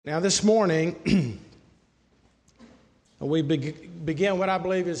Now, this morning, we begin what I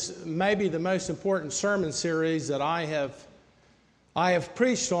believe is maybe the most important sermon series that I have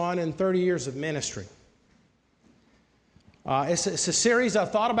preached on in 30 years of ministry. It's a series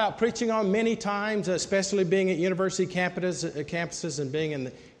I've thought about preaching on many times, especially being at university campuses and being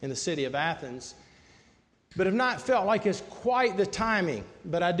in the city of Athens, but have not felt like it's quite the timing,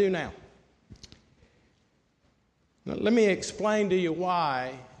 but I do now. Now, let me explain to you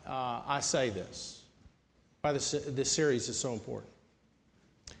why I say this, why this series is so important.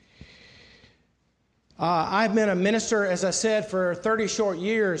 I've been a minister, as I said, for 30 short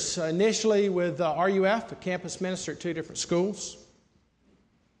years, initially with RUF, a campus minister at two different schools.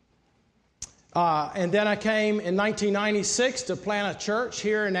 And then I came in 1996 to plant a church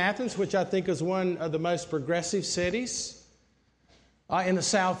here in Athens, which I think is one of the most progressive cities in the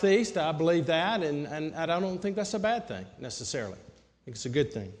Southeast. I believe that, and I don't think that's a bad thing necessarily. I think it's a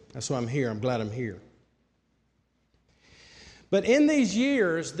good thing. That's why I'm here. I'm glad I'm here. But in these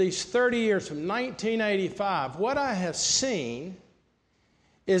years, these 30 years from 1985, what I have seen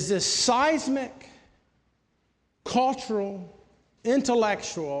is this seismic, cultural,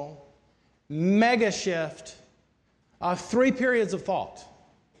 intellectual mega shift of three periods of thought.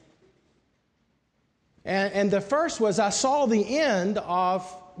 And the first was I saw the end of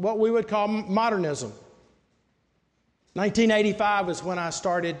what we would call modernism. 1985 was when I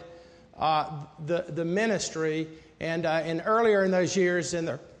started the ministry. And earlier in those years, in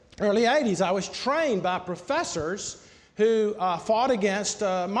the early 80s, I was trained by professors who fought against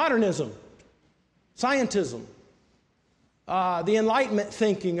modernism, scientism, the Enlightenment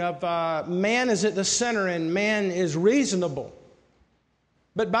thinking of man is at the center and man is reasonable.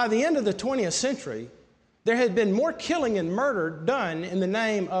 But by the end of the 20th century, there had been more killing and murder done in the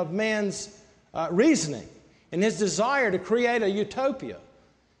name of man's reasoning and his desire to create a utopia,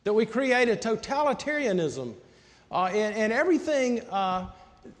 that we create a totalitarianism and everything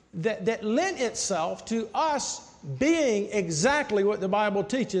that lent itself to us being exactly what the Bible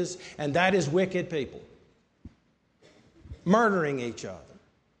teaches, and that is wicked people. Murdering each other.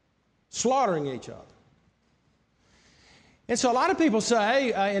 Slaughtering each other. And so a lot of people say,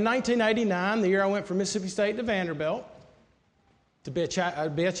 in 1989, the year I went from Mississippi State to Vanderbilt, to be a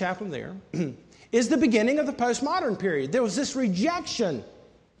chaplain there, is the beginning of the postmodern period. There was this rejection,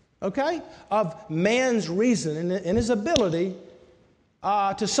 of man's reason and his ability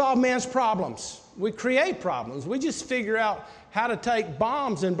to solve man's problems. We create problems. We just figure out how to take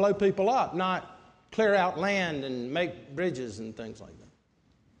bombs and blow people up, not clear out land and make bridges and things like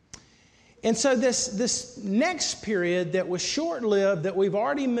that. And so this next period that was short-lived, that we've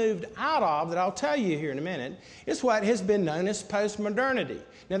already moved out of, that I'll tell you here in a minute, is what has been known as postmodernity.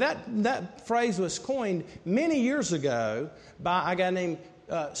 Now that phrase was coined many years ago by a guy named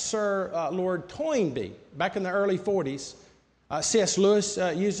Sir Lord Toynbee, back in the early 40s. C.S. Lewis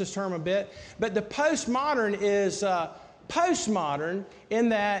used this term a bit. But the postmodern is postmodern in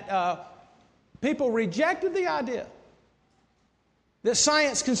that people rejected the idea that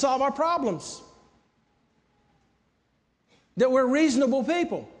science can solve our problems, that we're reasonable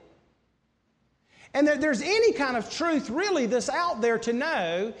people, and that there's any kind of truth really that's out there to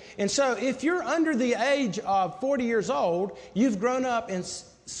know. And so if you're under the age of 40 years old, you've grown up and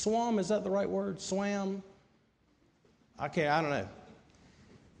swam, is that the right word? Swam? I don't know.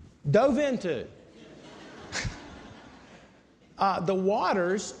 Dove into the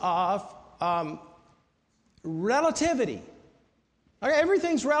waters of relativity. Okay,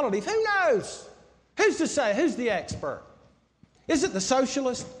 everything's relative. Who knows? Who's to say? Who's the expert? Is it the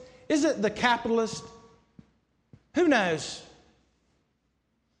socialist? Is it the capitalist? Who knows?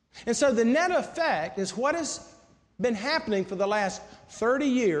 And so the net effect is what has been happening for the last 30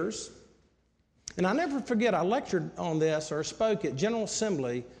 years. And I'll never forget, I lectured on this or spoke at General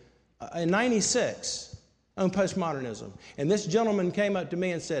Assembly in 96 on postmodernism. And this gentleman came up to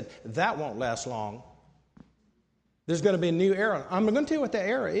me and said, that won't last long. There's going to be a new era. I'm going to tell you what that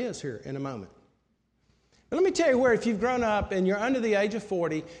era is here in a moment. But let me tell you where, if you've grown up and you're under the age of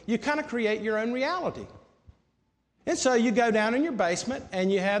 40, you kind of create your own reality. And so you go down in your basement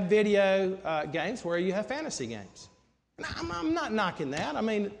and you have video games where you have fantasy games. And I'm not knocking that. I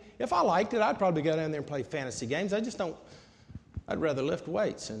mean, if I liked it, I'd probably go down there and play fantasy games. I'd rather lift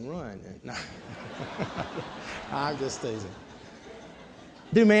weights and run. No. I'm just teasing.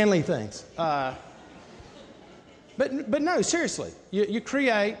 Do manly things. But no, seriously, you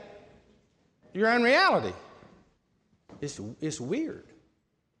create your own reality. It's weird.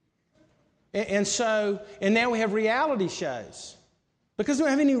 And now we have reality shows. Because we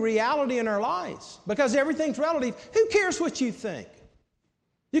don't have any reality in our lives. Because everything's relative. Who cares what you think?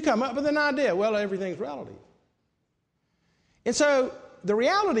 You come up with an idea. Well, everything's relative. And so the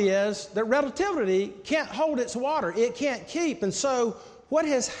reality is that relativity can't hold its water. It can't keep. And so what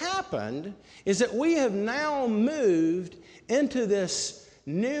has happened is that we have now moved into this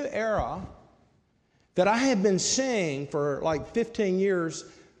new era that I have been seeing for like 15 years,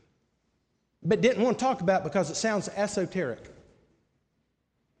 but didn't want to talk about because it sounds esoteric.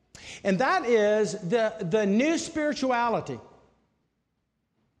 And that is the new spirituality.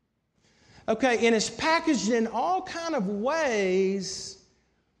 Okay, and it's packaged in all kind of ways,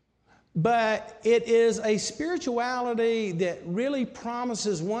 but it is a spirituality that really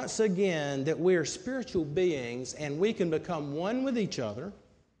promises once again that we are spiritual beings and we can become one with each other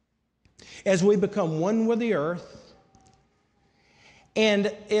as we become one with the earth.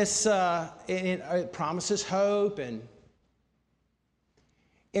 And it promises hope.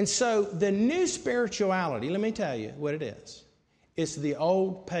 And so the new spirituality, let me tell you what it is. It's the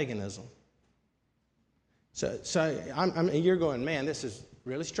old paganism. So you're going, man, this is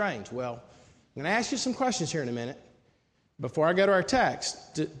really strange. Well, I'm going to ask you some questions here in a minute before I go to our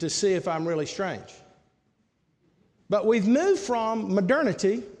text to see if I'm really strange. But we've moved from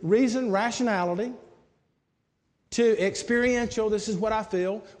modernity, reason, rationality, to experiential, this is what I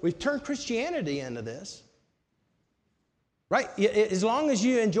feel. We've turned Christianity into this. Right? As long as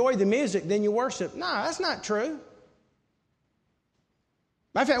you enjoy the music, then you worship. No, that's not true.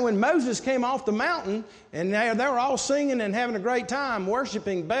 Matter of fact, when Moses came off the mountain and they were all singing and having a great time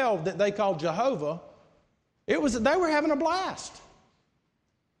worshiping Baal that they called Jehovah, they were having a blast.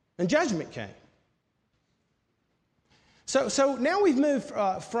 And judgment came. So now we've moved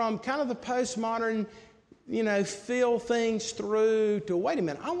from kind of the postmodern, feel things through to, wait a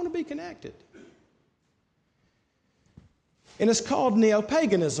minute, I want to be connected. And it's called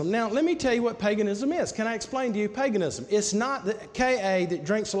neo-paganism. Now, let me tell you what paganism is. Can I explain to you paganism? It's not the KA that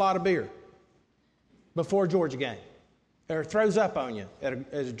drinks a lot of beer before a Georgia game or throws up on you at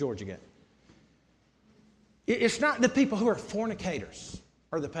a Georgia game. It's not the people who are fornicators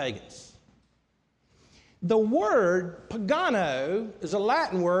or the pagans. The word pagano is a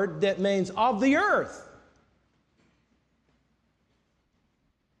Latin word that means of the earth,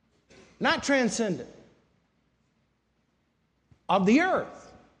 not transcendent. Of the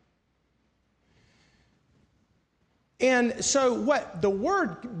earth. And so what the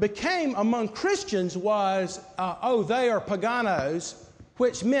word became among Christians was, they are paganos,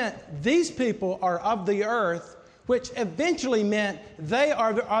 which meant these people are of the earth, which eventually meant they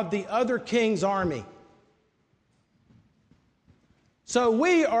are of the other king's army. So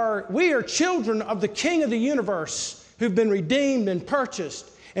we are children of the King of the universe who've been redeemed and purchased.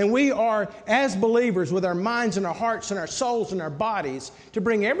 And we are, as believers, with our minds and our hearts and our souls and our bodies, to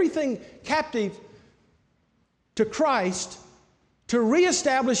bring everything captive to Christ to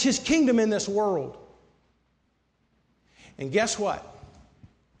reestablish His kingdom in this world. And guess what?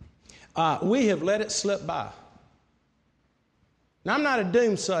 We have let it slip by. Now, I'm not a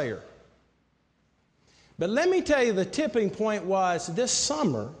doomsayer. But let me tell you, the tipping point was this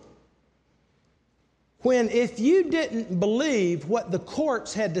summer when if you didn't believe what the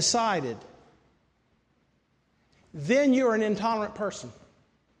courts had decided, then you're an intolerant person.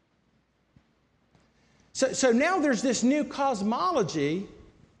 So now there's this new cosmology,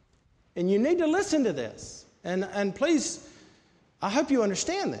 and you need to listen to this. And please, I hope you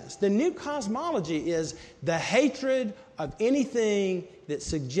understand this. The new cosmology is the hatred of anything that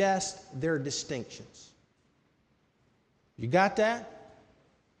suggests their distinctions. You got that?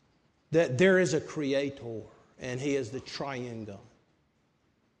 That there is a creator, and He is the triune God.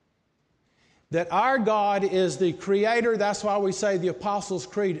 That our God is the creator. That's why we say the Apostles'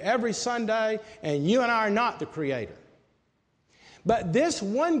 Creed every Sunday, and you and I are not the creator. But this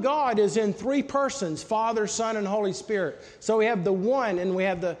one God is in three persons, Father, Son, and Holy Spirit. So we have the one, and we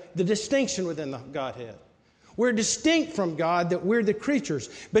have the distinction within the Godhead. We're distinct from God, that we're the creatures.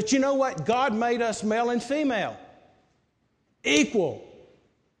 But you know what? God made us male and female. Equal.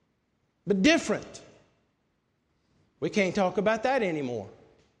 But different. We can't talk about that anymore.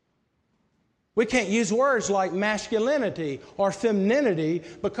 We can't use words like masculinity or femininity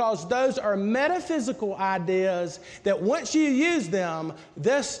because those are metaphysical ideas that once you use them,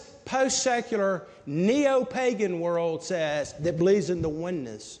 this post-secular neo-pagan world says, that believes in the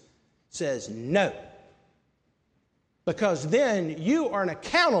oneness, says no. Because then you are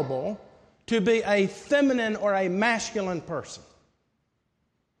accountable to be a feminine or a masculine person.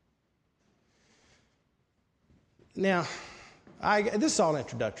 Now, this is all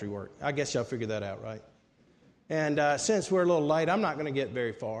introductory work. I guess y'all figured that out, right? And since we're a little late, I'm not going to get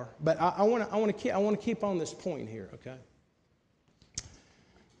very far. But I want to keep on this point here, okay?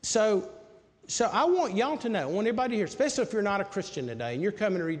 So I want y'all to know, I want everybody here, especially if you're not a Christian today and you're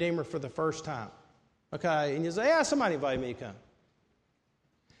coming to Redeemer for the first time, okay, and you say, yeah, somebody invited me to come.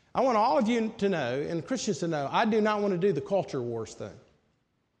 I want all of you to know, and Christians to know, I do not want to do the culture wars thing.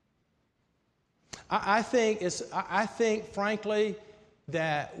 I think, frankly,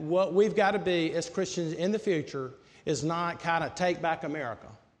 that what we've got to be as Christians in the future is not kind of take back America.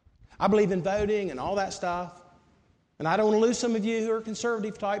 I believe in voting and all that stuff, and I don't want to lose some of you who are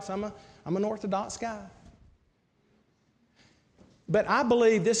conservative types. I'm an orthodox guy. But I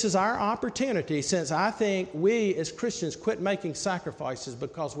believe this is our opportunity, since I think we as Christians quit making sacrifices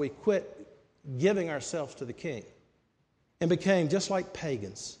because we quit giving ourselves to the King and became just like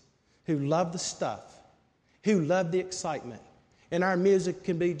pagans who love the stuff, who love the excitement. And our music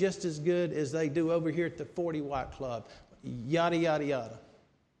can be just as good as they do over here at the 40 Watt Club, yada, yada, yada.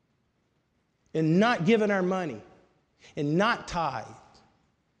 And not giving our money, and not tithe,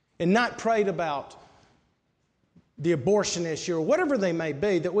 and not prayed about the abortion issue or whatever they may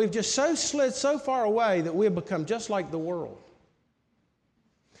be, that we've just so slid so far away that we've become just like the world.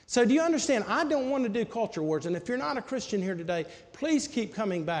 So do you understand? I don't want to do culture wars. And if you're not a Christian here today, please keep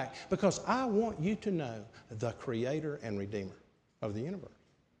coming back, because I want you to know the Creator and Redeemer of the universe.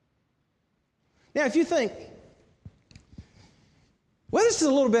 Now, if you think, well, this is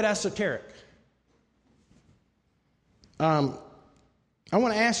a little bit esoteric. I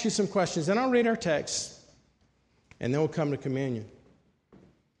want to ask you some questions, and I'll read our text, and then we'll come to communion.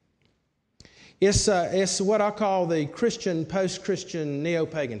 It's what I call the Christian, post-Christian,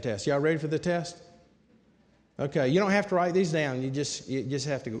 neo-pagan test. Y'all ready for the test? Okay, you don't have to write these down. You just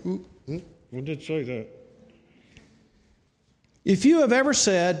have to go, we did say that. If you have ever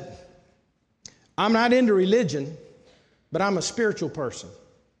said, I'm not into religion, but I'm a spiritual person,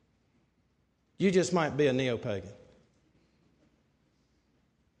 you just might be a neo-pagan.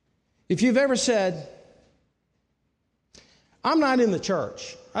 If you've ever said, I'm not in the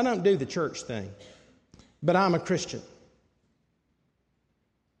church, I don't do the church thing, but I'm a Christian,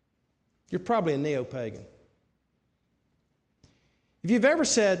 you're probably a neo-pagan. If you've ever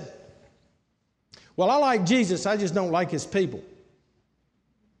said, well, I like Jesus, I just don't like his people,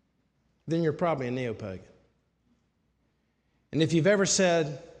 then you're probably a neo-pagan. And if you've ever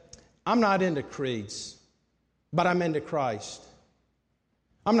said, I'm not into creeds, but I'm into Christ,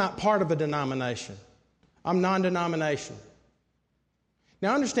 I'm not part of a denomination, I'm non-denominational.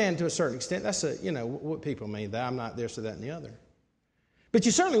 Now, understand to a certain extent, that's what people mean, that I'm not this or that and the other. But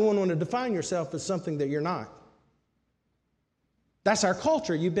you certainly wouldn't want to define yourself as something that you're not. That's our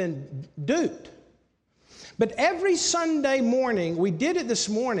culture. You've been duped. But every Sunday morning, we did it this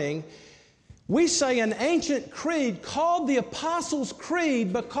morning, we say an ancient creed called the Apostles'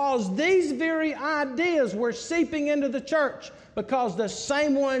 Creed, because these very ideas were seeping into the church, because the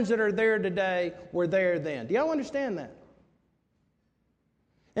same ones that are there today were there then. Do y'all understand that?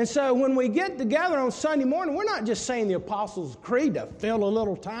 And so when we get together on Sunday morning, we're not just saying the Apostles' Creed to fill a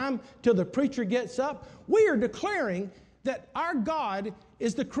little time till the preacher gets up. We are declaring that our God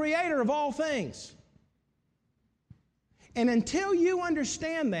is the creator of all things. And until you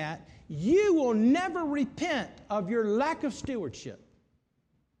understand that, you will never repent of your lack of stewardship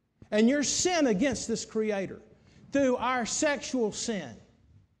and your sin against this creator through our sexual sin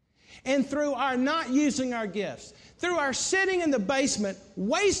and through our not using our gifts, through our sitting in the basement,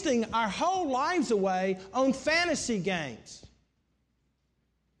 wasting our whole lives away on fantasy games,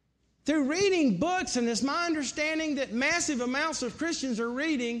 through reading books, and it's my understanding that massive amounts of Christians are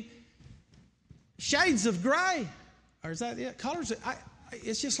reading Shades of Grey. Or is that it? Colors?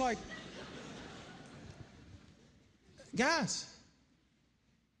 It's just like, guys,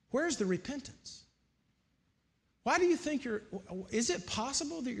 where's the repentance? Why do you think is it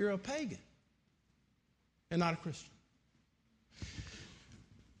possible that you're a pagan and not a Christian?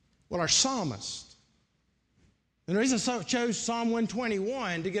 Well, our psalmist, and the reason I chose Psalm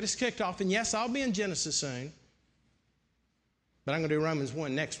 121 to get us kicked off, and yes, I'll be in Genesis soon, but I'm going to do Romans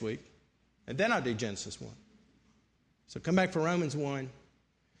 1 next week, and then I'll do Genesis 1. So come back for Romans 1.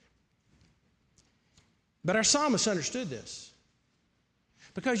 But our psalmist understood this.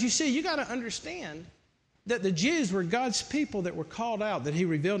 Because you see, you got to understand that the Jews were God's people that were called out, that he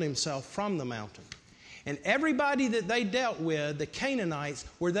revealed himself from the mountain. And everybody that they dealt with, the Canaanites,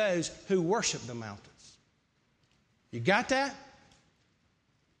 were those who worshiped the mountains. You got that?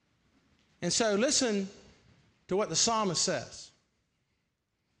 And so listen to what the psalmist says.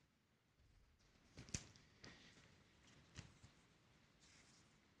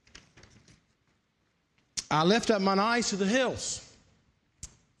 I lift up mine eyes to the hills.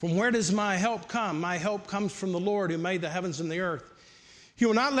 From where does my help come? My help comes from the Lord who made the heavens and the earth. He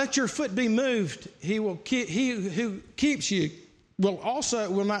will not let your foot be moved. He who keeps you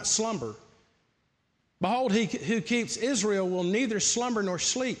will not slumber. Behold, he who keeps Israel will neither slumber nor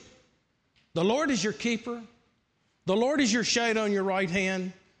sleep. The Lord is your keeper. The Lord is your shade on your right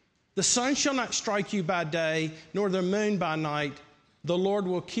hand. The sun shall not strike you by day, nor the moon by night. The Lord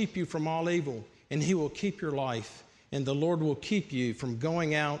will keep you from all evil, and he will keep your life. And the Lord will keep you from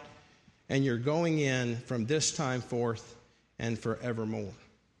going out and you're going in from this time forth and forevermore.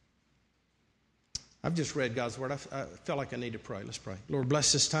 I've just read God's word. I felt like I need to pray. Let's pray. Lord,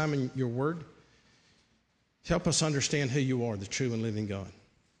 bless this time in your word. Help us understand who you are, the true and living God.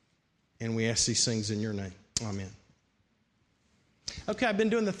 And we ask these things in your name. Amen. Okay, I've been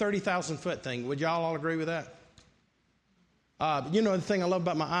doing the 30,000 foot thing. Would y'all all agree with that? You know, the thing I love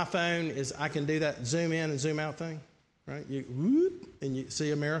about my iPhone is I can do that zoom in and zoom out thing, right? You whoop, and you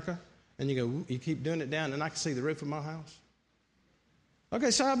see America, and you go, whoop, you keep doing it down, and I can see the roof of my house. Okay,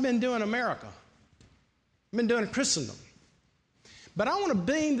 so I've been doing America. I've been doing Christendom. But I want to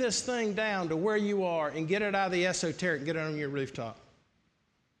beam this thing down to where you are and get it out of the esoteric and get it on your rooftop.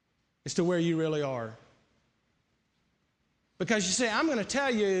 It's to where you really are. Because you see, I'm going to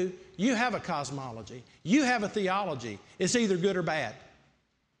tell you, you have a cosmology. You have a theology. It's either good or bad.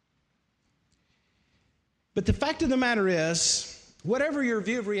 But the fact of the matter is, whatever your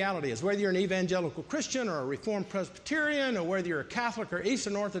view of reality is, whether you're an evangelical Christian or a Reformed Presbyterian, or whether you're a Catholic or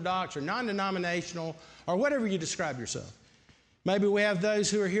Eastern Orthodox or non-denominational, or whatever you describe yourself. Maybe we have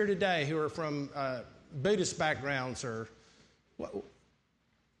those who are here today who are from Buddhist backgrounds or...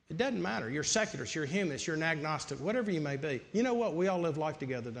 It doesn't matter. You're secularists, you're humanist, you're an agnostic, whatever you may be. You know what? We all live life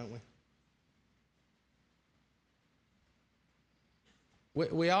together, don't we?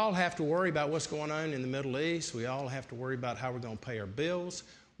 We all have to worry about what's going on in the Middle East. We all have to worry about how we're going to pay our bills.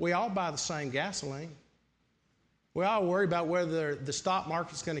 We all buy the same gasoline. We all worry about whether the stock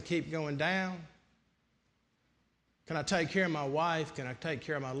market's going to keep going down. Can I take care of my wife? Can I take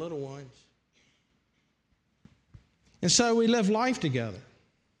care of my little ones? And so we live life together.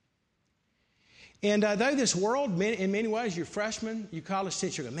 And though this world, in many ways, you're freshmen, you college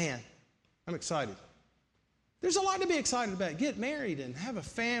students, you go, man, I'm excited. There's a lot to be excited about. Get married and have a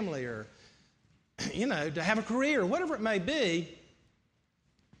family or, you know, to have a career, whatever it may be.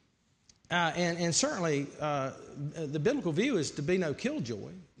 And certainly the biblical view is to be no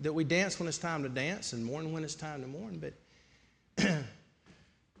killjoy, that we dance when it's time to dance and mourn when it's time to mourn.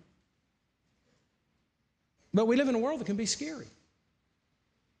 But we live in a world that can be scary.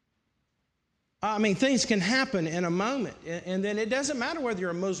 I mean, things can happen in a moment, and then it doesn't matter whether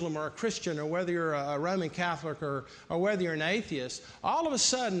you're a Muslim or a Christian or whether you're a Roman Catholic or whether you're an atheist. All of a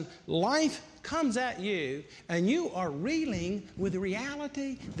sudden, life comes at you, and you are reeling with the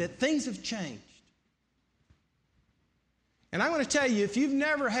reality that things have changed. And I'm going to tell you, if you've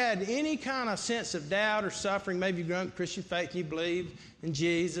never had any kind of sense of doubt or suffering, maybe you've grown up in Christian faith and you believe in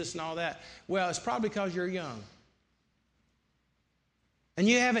Jesus and all that, well, it's probably because you're young. And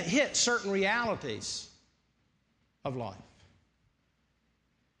you haven't hit certain realities of life.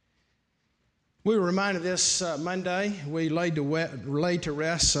 We were reminded of this Monday. We laid to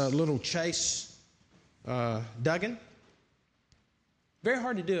rest little Chase Duggan. Very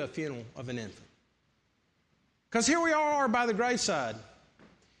hard to do a funeral of an infant. Because here we all are by the graveside.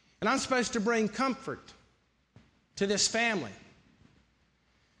 And I'm supposed to bring comfort to this family.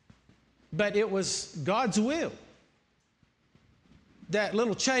 But it was God's will that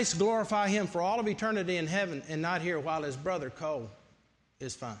little Chase glorify him for all of eternity in heaven and not here while his brother Cole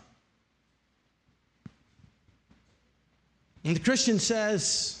is fine. And the Christian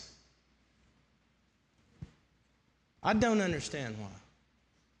says, I don't understand why,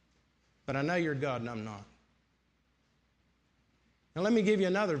 but I know you're God and I'm not. Now let me give you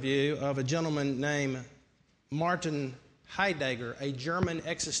another view of a gentleman named Martin Heidegger, a German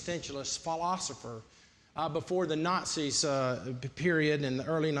existentialist philosopher before the Nazis period in the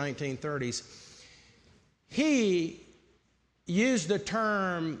early 1930s. He used the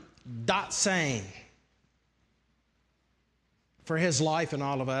term Dasein for his life and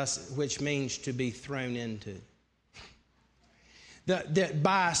all of us, which means to be thrown into. That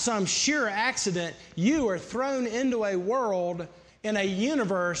by some sheer accident, you are thrown into a world in a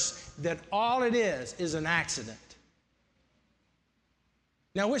universe that all it is an accident.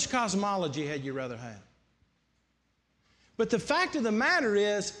 Now, which cosmology had you rather have? But the fact of the matter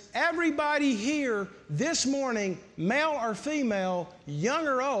is, everybody here this morning, male or female, young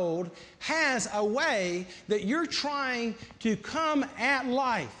or old, has a way that you're trying to come at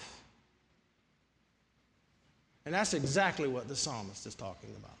life. And that's exactly what the psalmist is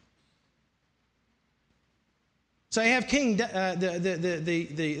talking about. So you have King,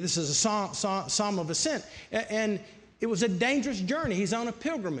 this is a psalm of ascent, and it was a dangerous journey. He's on a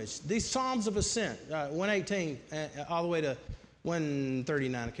pilgrimage. These psalms of ascent, 118 all the way to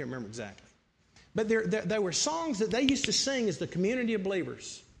 139, I can't remember exactly. But there were songs that they used to sing as the community of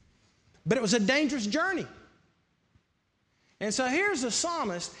believers. But it was a dangerous journey. And so here's the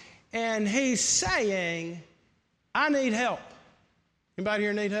psalmist, and he's saying, I need help. Anybody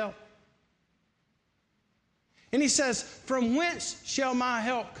here need help? And he says, from whence shall my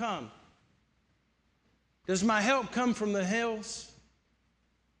help come? Does my help come from the hills?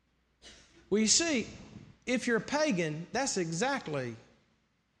 Well, you see, if you're a pagan, that's exactly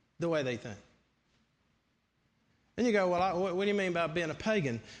the way they think. And you go, well, what do you mean by being a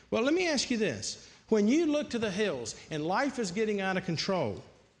pagan? Well, let me ask you this. When you look to the hills and life is getting out of control,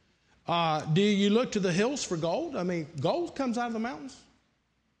 do you look to the hills for gold? I mean, gold comes out of the mountains.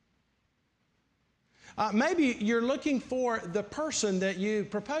 Maybe you're looking for the person that you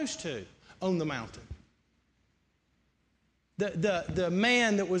proposed to on the mountain. The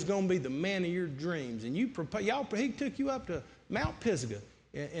man that was going to be the man of your dreams. And he took you up to Mount Pisgah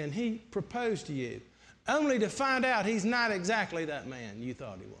and he proposed to you, only to find out he's not exactly that man you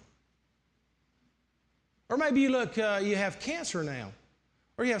thought he was. Or maybe you have cancer now,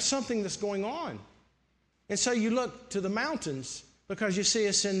 or you have something that's going on. And so you look to the mountains because you see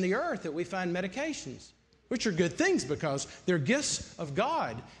us in the earth that we find medications, which are good things because they're gifts of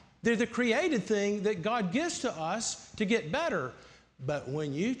God. They're the created thing that God gives to us to get better. But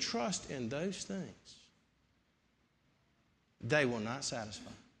when you trust in those things, they will not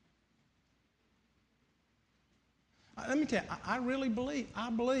satisfy. Let me tell you, I really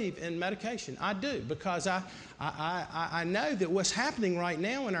believe in medication. I do, because I know that what's happening right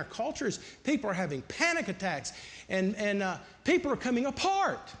now in our culture is people are having panic attacks and people are coming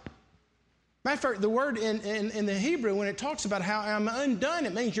apart. Matter of fact, the word in the Hebrew, when it talks about how I'm undone,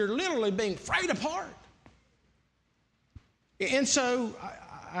 it means you're literally being frayed apart. And so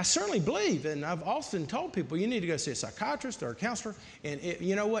I certainly believe, and I've often told people, you need to go see a psychiatrist or a counselor, and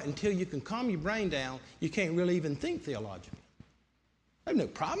you know what, until you can calm your brain down, you can't really even think theologically. I have no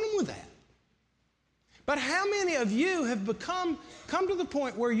problem with that. But how many of you have come to the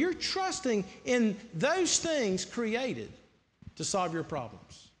point where you're trusting in those things created to solve your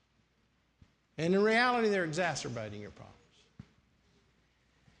problems? And in reality, they're exacerbating your problems.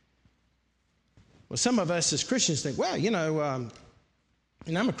 Well, some of us as Christians think, well,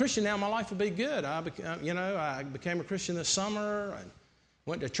 and I'm a Christian now, my life will be good. I became a Christian this summer. I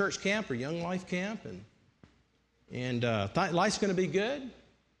went to church camp or young life camp, and thought life's going to be good.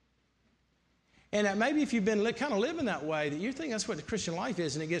 And maybe if you've been kind of living that way, that you think that's what the Christian life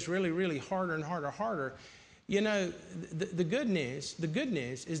is, and it gets really, really harder and harder. The good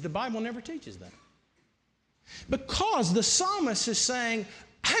news is the Bible never teaches that. Because the psalmist is saying,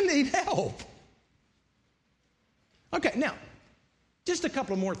 I need help. Okay, now, just a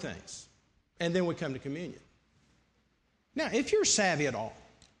couple of more things, and then we come to communion. Now, if you're savvy at all,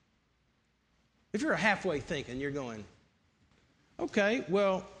 if you're halfway thinking, you're going, okay,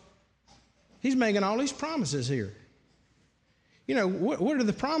 well, he's making all these promises here. What are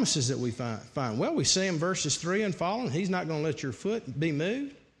the promises that we find? Well, we see in verses 3 and following, he's not going to let your foot be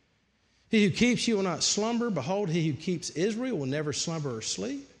moved. He who keeps you will not slumber. Behold, he who keeps Israel will never slumber or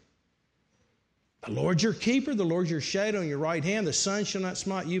sleep. The Lord's your keeper, the Lord's your shade on your right hand. The sun shall not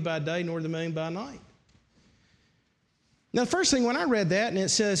smite you by day, nor the moon by night. Now, the first thing when I read that, and it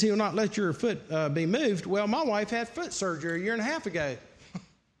says he will not let your foot be moved, well, my wife had foot surgery a year and a half ago.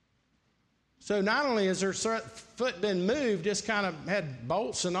 So not only has her foot been moved, just kind of had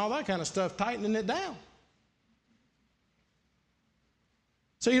bolts and all that kind of stuff tightening it down.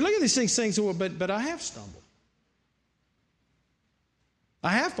 So you look at these things, well, but I have stumbled. I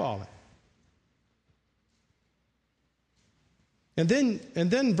have fallen. And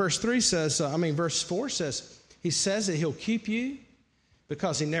then verse 4 says, he says that he'll keep you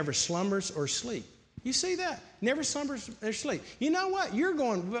because he never slumbers or sleep. You see that? Never slumbers or sleep. You know what? You're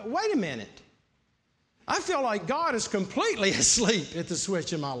going, wait a minute. I feel like God is completely asleep at the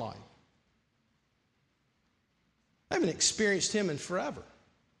switch in my life. I haven't experienced him in forever.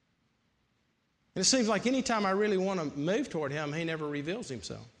 And it seems like any time I really want to move toward him, he never reveals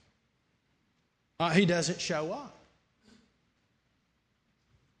himself. He doesn't show up.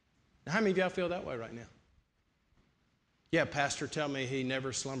 Now, how many of y'all feel that way right now? Yeah, Pastor, tell me he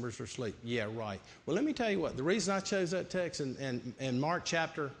never slumbers or sleeps. Yeah, right. Well, let me tell you what. The reason I chose that text in Mark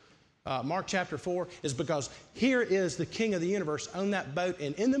chapter 4 is because here is the King of the universe on that boat,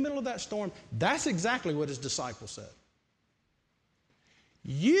 and in the middle of that storm, that's exactly what his disciples said.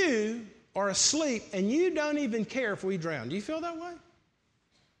 You are asleep and you don't even care if we drown. Do you feel that way?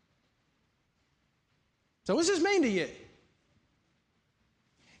 So what does this mean to you?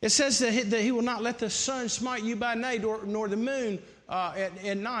 It says that he will not let the sun smite you by night nor the moon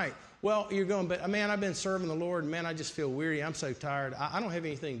at night. Well, you're going, but man, I've been serving the Lord, and man, I just feel weary. I'm so tired. I don't have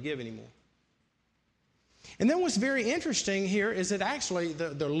anything to give anymore. And then what's very interesting here is that actually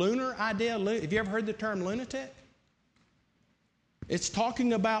the lunar idea, have you ever heard the term lunatic? It's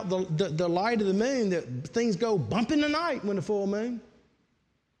talking about the light of the moon, that things go bump in the night when the full moon.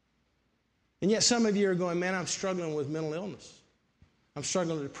 And yet some of you are going, man, I'm struggling with mental illness. I'm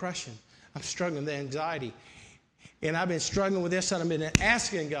struggling with depression. I'm struggling with anxiety. And I've been struggling with this, and I've been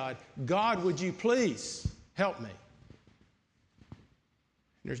asking God, God, would you please help me? And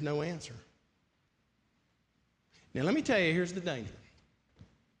there's no answer. Now, let me tell you, here's the danger.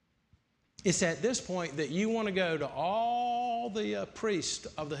 It's at this point that you want to go to all the priests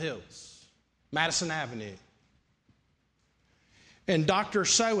of the hills, Madison Avenue, and Dr.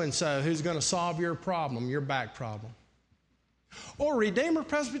 So-and-so who's going to solve your problem, your back problem. Or Redeemer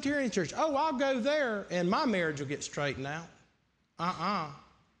Presbyterian Church. Oh, I'll go there and my marriage will get straightened out.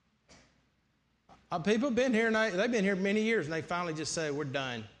 People have been here, and they've been here many years, and they finally just say, we're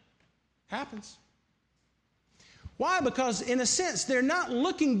done. Happens. Why? Because in a sense, they're not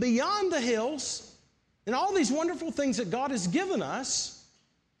looking beyond the hills and all these wonderful things that God has given us.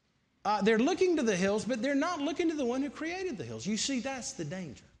 They're looking to the hills, but they're not looking to the one who created the hills. You see, that's the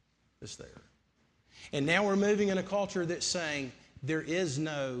danger that's there. And now we're moving in a culture that's saying there is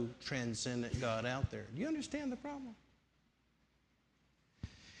no transcendent God out there. Do you understand the problem?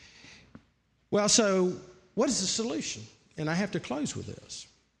 Well, so what is the solution? And I have to close with this.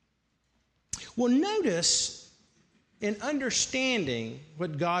 Well, notice in understanding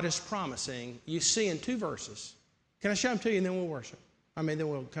what God is promising, you see in 2 verses. Can I show them to you and then we'll worship? Then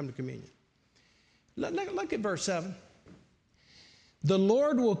we'll come to communion. Look at verse 7. The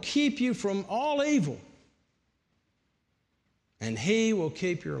Lord will keep you from all evil, and He will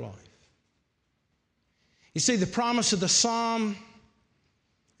keep your life. You see, the promise of the psalm,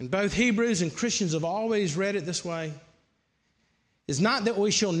 and both Hebrews and Christians have always read it this way, is not that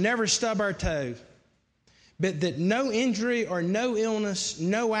we shall never stub our toe, but that no injury or no illness,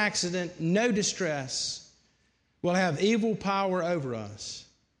 no accident, no distress will have evil power over us.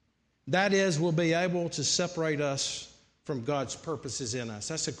 That is, will be able to separate us from God's purposes in us.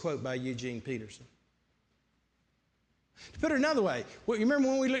 That's a quote by Eugene Peterson. To put it another way, you remember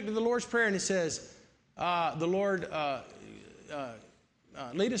when we looked at the Lord's Prayer and it says, the Lord,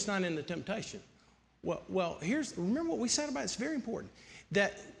 lead us not into temptation. Well, remember what we said about it? It's very important.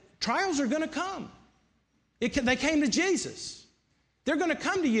 That trials are going to come. They came to Jesus. They're going to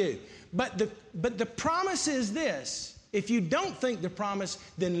come to you. But the promise is this. If you don't think the promise,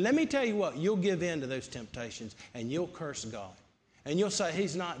 then let me tell you what, you'll give in to those temptations and you'll curse God. And you'll say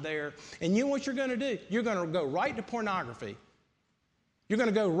He's not there. And you know what you're going to do? You're going to go right to pornography. You're going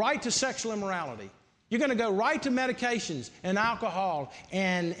to go right to sexual immorality. You're going to go right to medications and alcohol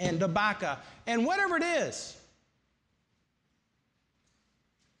and tobacco and whatever it is.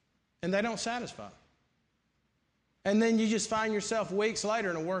 And they don't satisfy. And then you just find yourself weeks later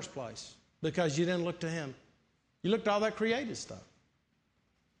in a worse place because you didn't look to Him. You looked at all that created stuff.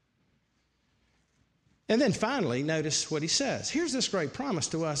 And then finally, notice what he says. Here's this great promise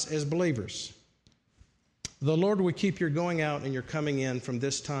to us as believers. The Lord will keep your going out and your coming in from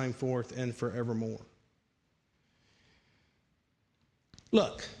this time forth and forevermore.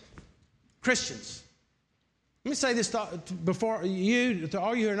 Look, Christians, let me say this to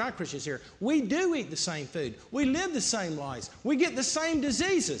all you who are not Christians here. We do eat the same food. We live the same lives. We get the same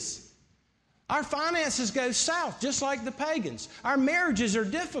diseases. Our finances go south just like the pagans. Our marriages are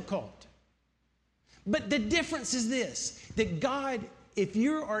difficult. But the difference is this, that God, if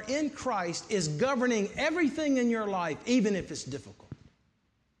you are in Christ, is governing everything in your life, even if it's difficult.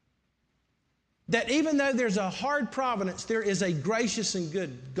 That even though there's a hard providence, there is a gracious and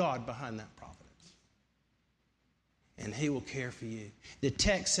good God behind that providence. And He will care for you. The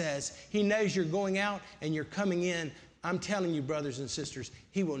text says He knows you're going out and you're coming in. I'm telling you, brothers and sisters,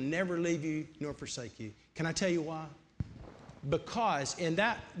 He will never leave you nor forsake you. Can I tell you why? Because in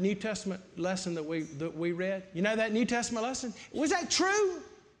that New Testament lesson that we read, you know that New Testament lesson? Was that true?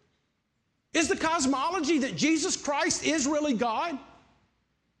 Is the cosmology that Jesus Christ is really God?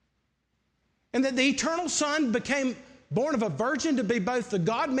 And that the eternal Son became born of a virgin to be both the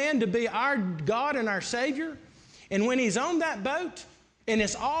God-man, to be our God and our Savior? And when He's on that boat and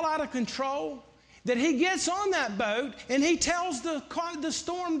it's all out of control, that He gets on that boat and He tells the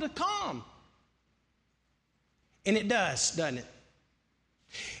storm to calm. And it does, doesn't it?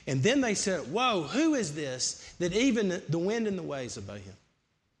 And then they said, whoa, who is this that even the wind and the waves obey him?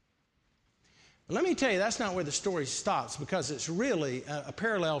 But let me tell you, that's not where the story stops, because it's really a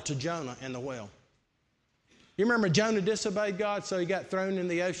parallel to Jonah and the whale. You remember Jonah disobeyed God, so he got thrown in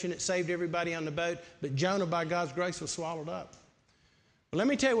the ocean. It saved everybody on the boat. But Jonah, by God's grace, was swallowed up. But let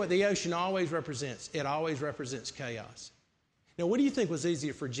me tell you what the ocean always represents. It always represents chaos. Now, what do you think was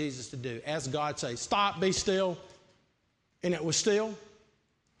easier for Jesus to do? Ask God, say, stop, be still, and it was still?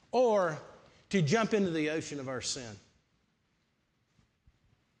 Or to jump into the ocean of our sin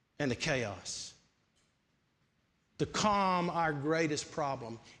and the chaos, to calm our greatest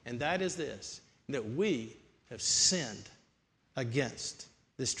problem, and that is this, that we have sinned against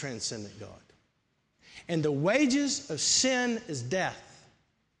this transcendent God. And the wages of sin is death.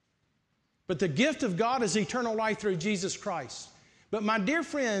 But the gift of God is eternal life through Jesus Christ. But my dear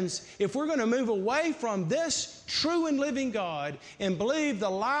friends, if we're going to move away from this true and living God and believe the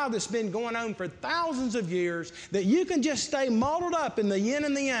lie that's been going on for thousands of years, that you can just stay molded up in the yin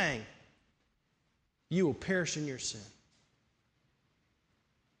and the yang, you will perish in your sin.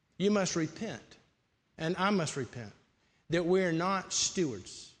 You must repent, and I must repent, that we're not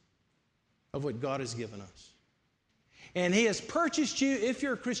stewards of what God has given us. And He has purchased you, if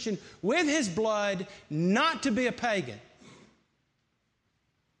you're a Christian, with His blood, not to be a pagan,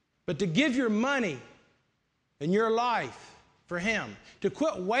 but to give your money and your life for Him. To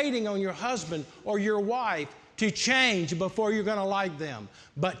quit waiting on your husband or your wife to change before you're going to like them,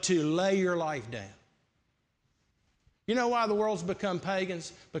 but to lay your life down. You know why the world's become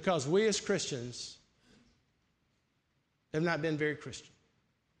pagans? Because we as Christians have not been very Christian.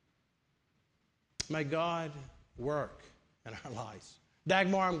 May God work in our lives.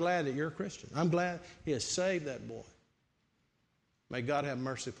 Dagmar, I'm glad that you're a Christian. I'm glad He has saved that boy. May God have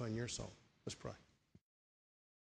mercy upon your soul. Let's pray.